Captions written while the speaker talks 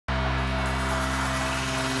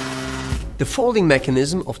The folding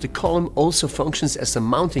mechanism of the column also functions as a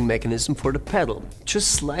mounting mechanism for the pedal.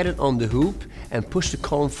 Just slide it on the hoop and push the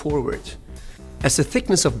column forward. As the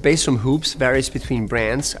thickness of bass drum hoops varies between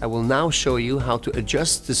brands, I will now show you how to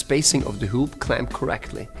adjust the spacing of the hoop clamp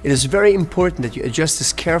correctly. It is very important that you adjust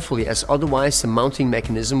this carefully, as otherwise the mounting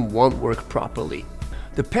mechanism won't work properly.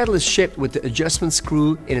 The pedal is shipped with the adjustment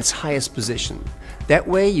screw in its highest position. That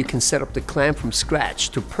way you can set up the clamp from scratch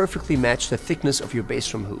to perfectly match the thickness of your bass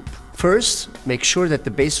drum hoop. First, make sure that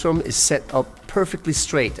the bass drum is set up perfectly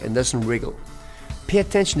straight and doesn't wriggle. Pay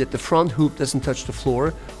attention that the front hoop doesn't touch the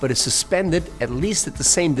floor, but is suspended at least at the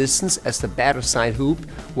same distance as the batter side hoop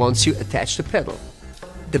once you attach the pedal.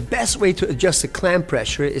 The best way to adjust the clamp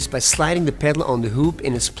pressure is by sliding the pedal on the hoop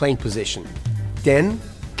in its playing position. Then,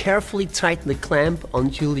 carefully tighten the clamp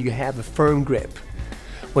until you have a firm grip.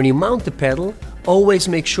 When you mount the pedal, always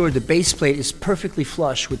make sure the base plate is perfectly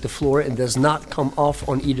flush with the floor and does not come off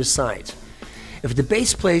on either side. If the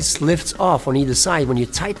base plate lifts off on either side when you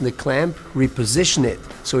tighten the clamp, reposition it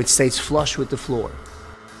so it stays flush with the floor.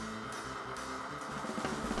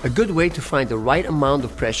 A good way to find the right amount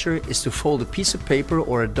of pressure is to fold a piece of paper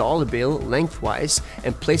or a dollar bill lengthwise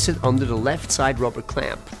and place it under the left side rubber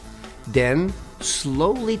clamp. Then,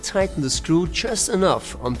 slowly tighten the screw just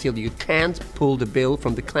enough until you can't pull the bill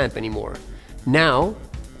from the clamp anymore. Now,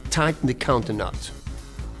 tighten the counter nut.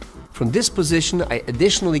 From this position, I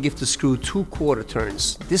additionally give the screw 2 quarter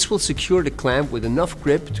turns. This will secure the clamp with enough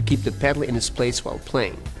grip to keep the pedal in its place while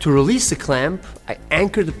playing. To release the clamp, I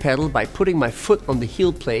anchor the pedal by putting my foot on the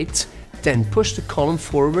heel plate, then push the column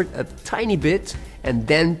forward a tiny bit and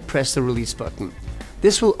then press the release button.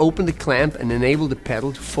 This will open the clamp and enable the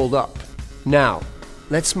pedal to fold up. Now,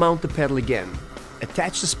 let's mount the pedal again.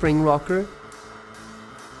 Attach the spring rocker,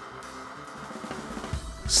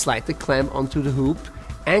 slide the clamp onto the hoop,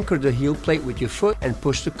 anchor the heel plate with your foot and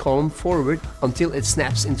push the column forward until it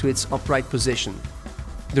snaps into its upright position.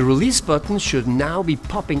 The release button should now be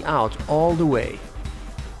popping out all the way.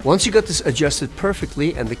 Once you got this adjusted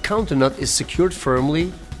perfectly and the counter nut is secured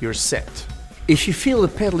firmly, you're set. If you feel the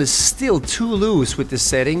pedal is still too loose with this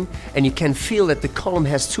setting and you can feel that the column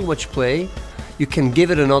has too much play, you can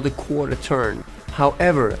give it another quarter turn.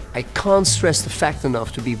 However, I can't stress the fact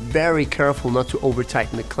enough to be very careful not to over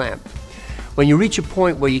tighten the clamp. When you reach a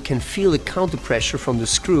point where you can feel the counter pressure from the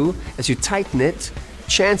screw as you tighten it,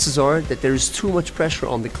 chances are that there is too much pressure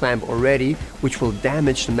on the clamp already, which will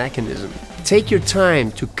damage the mechanism. Take your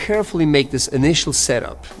time to carefully make this initial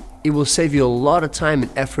setup. It will save you a lot of time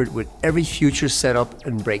and effort with every future setup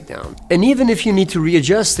and breakdown. And even if you need to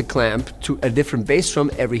readjust the clamp to a different bass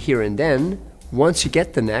drum every here and then, once you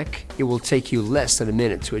get the neck, it will take you less than a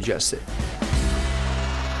minute to adjust it.